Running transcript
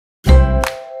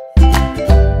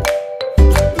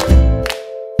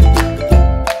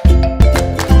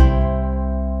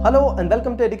Hello and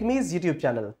welcome to Edukemy's YouTube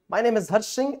channel. My name is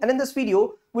Singh and in this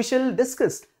video we shall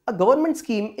discuss a government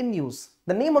scheme in news.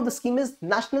 The name of the scheme is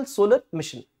National Solar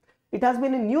Mission. It has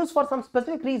been in news for some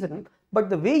specific reason, but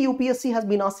the way UPSC has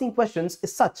been asking questions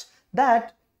is such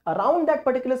that around that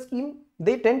particular scheme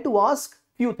they tend to ask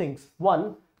few things.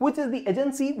 One, which is the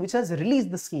agency which has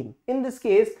released the scheme. In this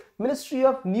case, Ministry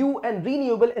of New and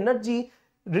Renewable Energy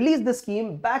released the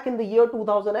scheme back in the year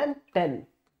 2010.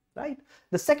 Right?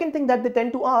 The second thing that they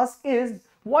tend to ask is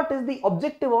what is the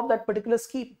objective of that particular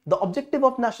scheme? The objective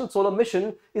of National Solar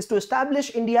Mission is to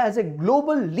establish India as a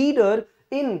global leader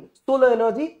in solar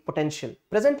energy potential.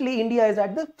 Presently, India is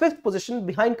at the 5th position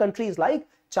behind countries like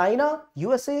China,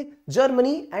 USA,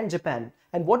 Germany and Japan.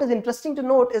 And what is interesting to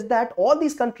note is that all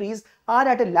these countries are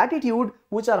at a latitude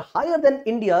which are higher than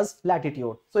India's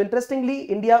latitude. So interestingly,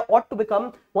 India ought to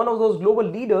become one of those global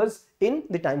leaders in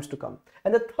the times to come.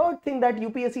 And the third thing that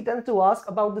UPSC tends to ask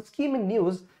about the scheme in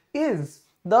news is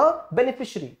the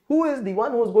beneficiary. Who is the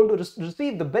one who is going to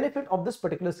receive the benefit of this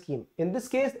particular scheme? In this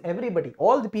case, everybody,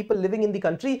 all the people living in the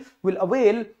country will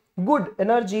avail good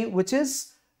energy which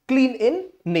is clean in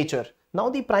nature. Now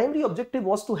the primary objective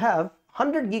was to have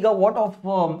 100 gigawatt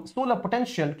of solar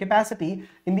potential capacity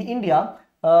in the India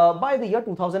by the year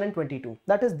 2022,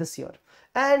 that is this year.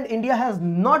 And India has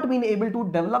not been able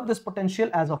to develop this potential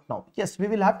as of now. Yes, we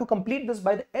will have to complete this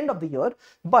by the end of the year,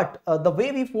 but the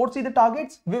way we foresee the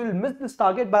targets, we will miss this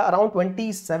target by around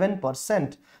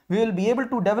 27%. We will be able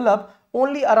to develop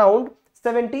only around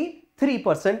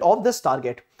 73% of this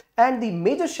target. And the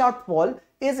major shortfall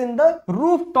is in the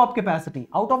rooftop capacity.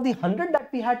 Out of the 100 that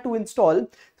we had to install,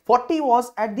 40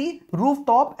 was at the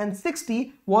rooftop and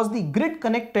 60 was the grid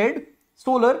connected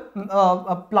solar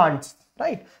plants,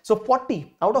 right? So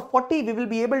 40 out of 40 we will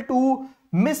be able to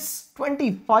miss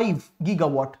 25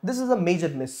 gigawatt. This is a major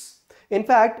miss. In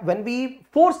fact, when we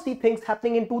foresee things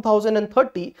happening in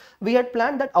 2030, we had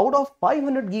planned that out of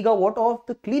 500 gigawatt of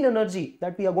the clean energy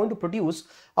that we are going to produce,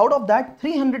 out of that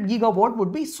 300 gigawatt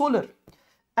would be solar.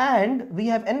 And we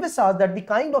have envisaged that the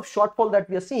kind of shortfall that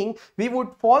we are seeing, we would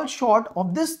fall short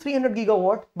of this 300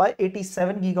 gigawatt by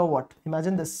 87 gigawatt.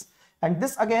 Imagine this. And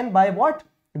this again by what?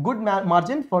 Good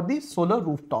margin for the solar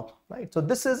rooftop, right? So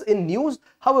this is in news.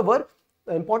 However,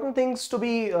 important things to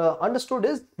be understood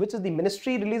is which is the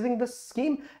ministry releasing this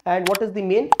scheme and what is the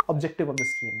main objective of the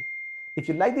scheme. If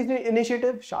you like this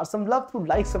initiative, share some love through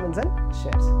likes, comments and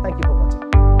shares. Thank you for watching.